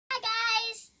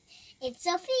It's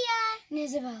Sophia. And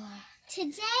Isabella.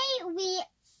 Today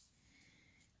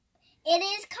it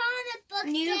is comic book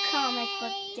New day. comic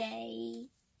book day.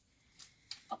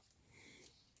 Oh.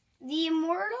 The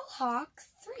Immortal Hawk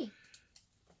 3.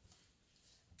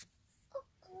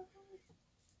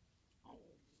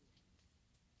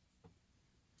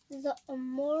 The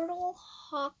Immortal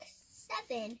Hawk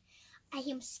 7. I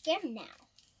am scared now.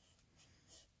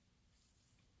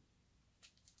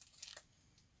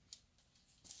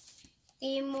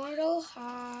 The Immortal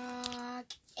Hawk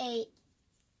 8.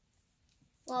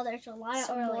 Well, there's a lot of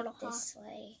Sort of Immortal like Hawk. this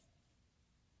way.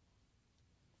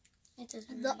 It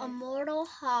doesn't The matter. Immortal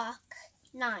Hawk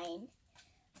 9.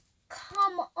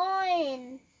 Come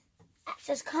on. It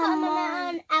says, come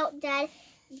on. out, Dad.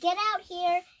 Get out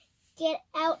here. Get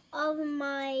out of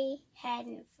my Head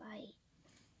and fight.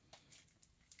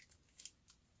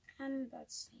 I'm about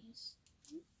to sneeze.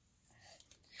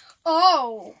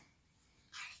 Oh!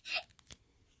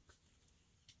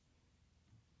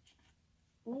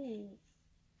 Ooh.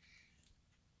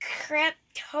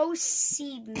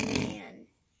 Creptosi Man.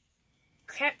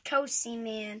 Creptosi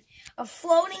Man. A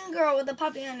floating girl with a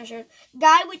puppy undershirt.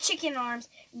 Guy with chicken arms.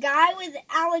 Guy with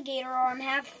alligator arm,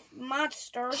 half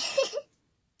monster.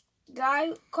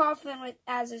 Guy coffin with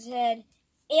as his head.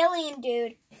 Alien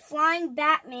dude. Flying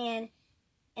Batman.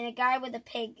 And a guy with a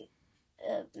pig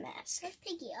mask. Where's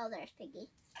Piggy? Oh, there's Piggy.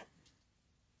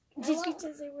 Did you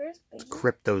just say where's Piggy?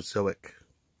 Cryptozoic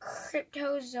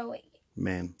Cryptozoic.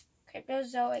 man.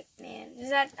 Cryptozoic man. Is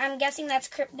that? I'm guessing that's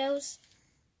cryptos.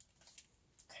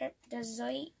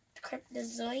 Cryptozoic.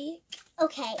 Cryptozoic.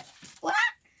 Okay. What?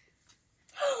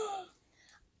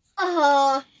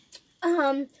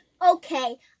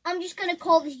 Okay. I'm just gonna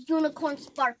call this Unicorn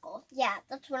Sparkle. Yeah,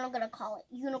 that's what I'm gonna call it.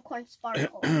 Unicorn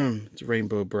Sparkle. It's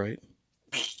Rainbow Bright.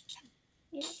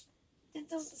 It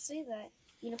doesn't say that.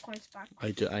 Unicorn Sparkle.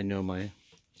 I know my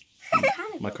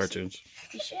cartoons.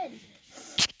 You should.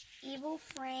 Evil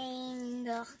Frame,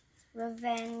 the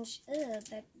Revenge. Ugh,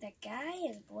 that guy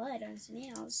has blood on his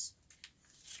nails.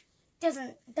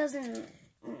 Doesn't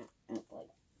look like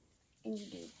any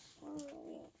dude.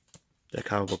 That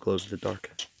comic book glows in the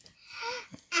dark.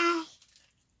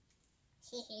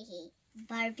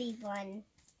 Barbie won.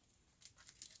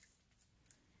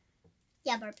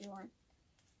 Yeah, Barbie won.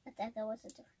 But that was a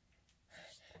different.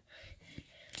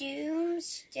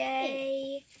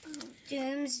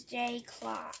 Doomsday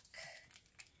Clock.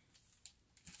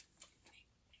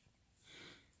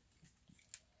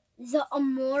 The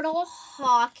Immortal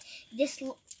Hawk. This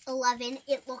 11.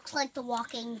 It looks like The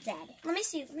Walking Dead. Let me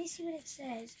see what it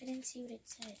says. I didn't see what it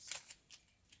says.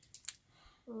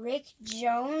 Rick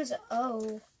Jones.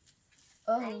 Oh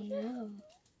no.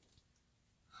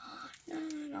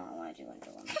 No, I want to do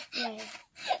Wonder Woman. Yeah.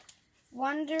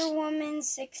 Wonder Woman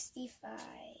 65.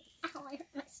 Ow, I hurt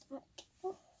my stomach.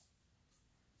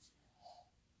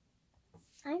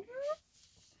 I know.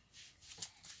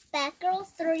 Batgirl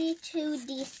 32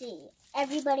 DC.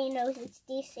 Everybody knows it's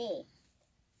DC.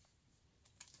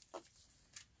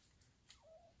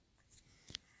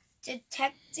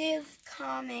 Detective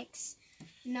Comics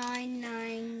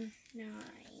 999.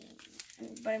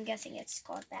 But I'm guessing it's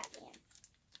called Batman.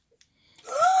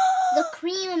 The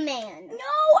Cream Man.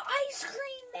 No, Ice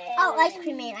Cream Man. Oh, Ice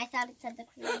Cream Man. I thought it said the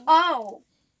Cream Man. Oh.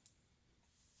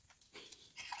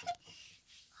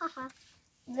 Haha.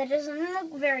 That doesn't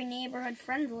look very neighborhood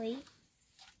friendly.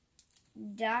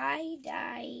 Die.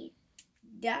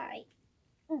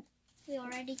 We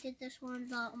already did this one,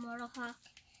 the Immortal Hawk.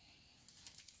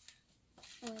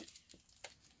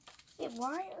 Yeah,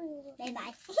 why are you looking?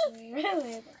 Bye.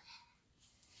 Really?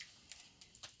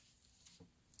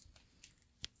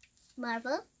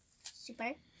 Marvel.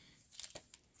 Super.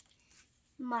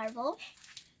 Marvel.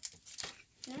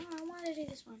 No, I want to do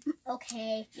this one.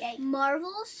 Okay. Yay.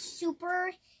 Marvel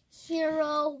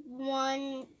Superhero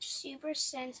 1. Super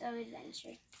Sense of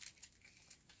Adventure.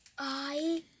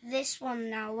 This one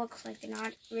now looks like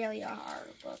not really a horror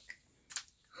book.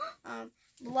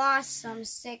 Blossom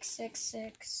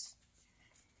 666.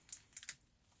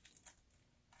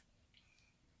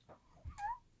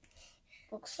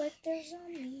 Looks like there's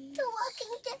zombies. The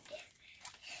Walking Dead.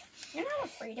 You're not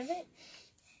afraid of it?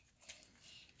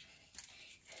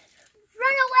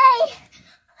 Run away!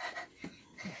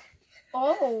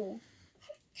 Oh.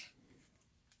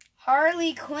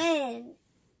 Harley Quinn.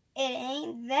 It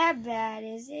ain't that bad,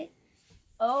 is it?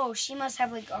 Oh, she must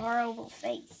have like a horrible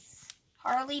face.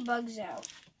 Harley bugs out.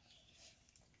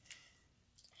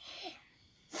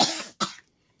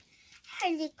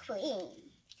 Harley Quinn.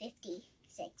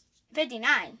 56.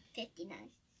 59. 59.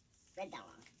 Read that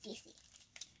wrong. DC.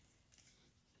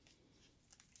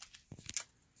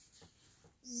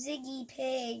 Ziggy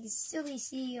Pig, Silly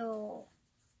Seal.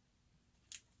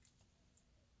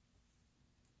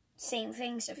 Same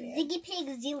thing, Sophia. Ziggy Pig,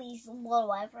 Zillies,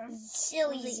 whatever.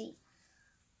 Silly Z.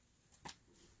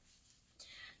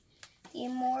 The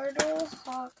Immortal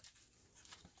Hawk.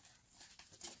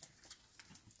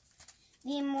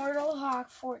 The Immortal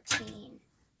Hawk 14.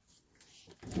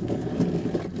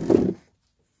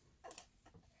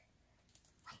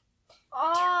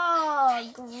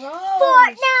 Oh, gross.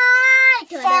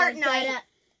 Fortnite! Fortnite.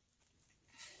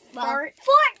 Fart.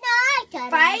 Fortnite!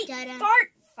 Fight. Fart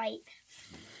fight.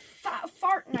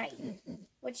 Fortnite.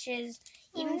 Which is,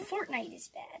 even Fortnite is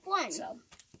bad. One. So,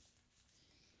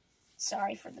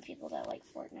 sorry for the people that like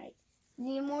Fortnite.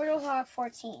 The Immortal Hawk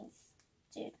 14.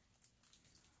 Dude.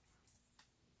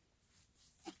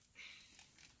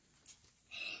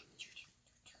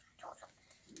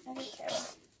 I don't care.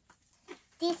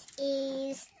 This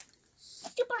is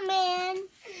Superman.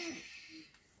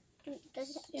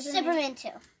 Superman 2.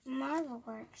 Marvel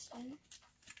Works.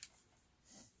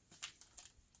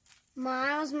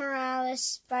 Miles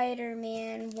Morales,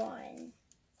 Spiderman 1.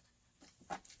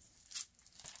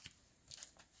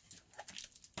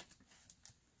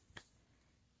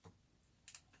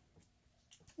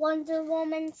 Wonder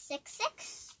Woman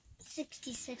 66.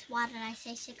 66. Why did I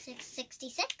say 66?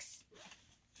 66.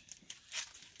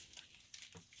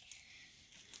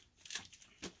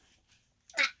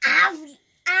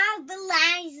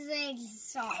 Albilizing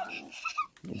song.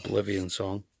 Oblivion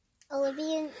song.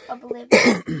 Oblivion.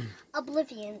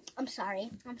 I'm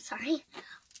sorry.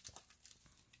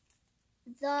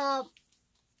 The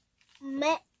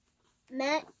Met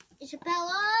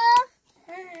Isabella.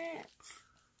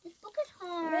 This book is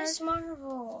hard. Miss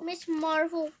Marvel. Miss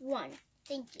Marvel 1.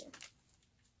 Thank you.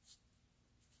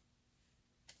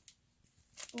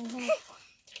 Mm-hmm.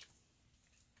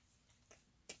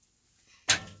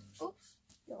 Oops.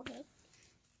 Okay.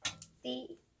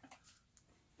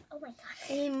 Oh my god.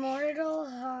 The Immortal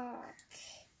Hawk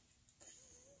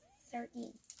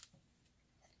 13.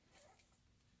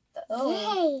 Yay!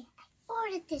 I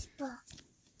ordered this book.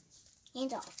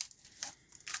 And all.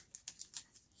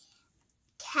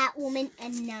 Catwoman a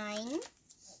 9.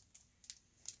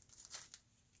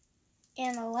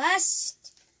 And the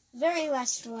very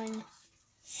last one,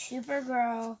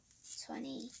 Supergirl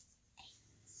 20.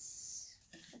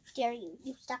 Dare you?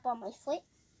 You step on my foot.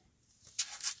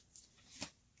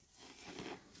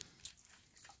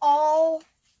 All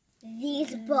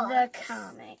These books. the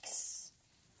comics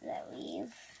that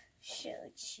we've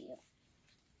showed you.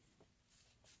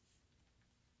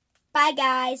 Bye,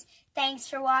 guys. Thanks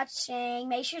for watching.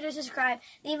 Make sure to subscribe,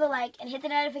 leave a like, and hit the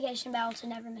notification bell to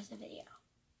never miss a video.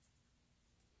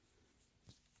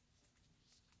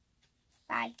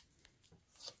 Bye.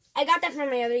 I got that from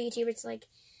my other YouTuber. It's like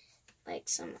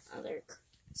some other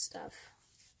stuff.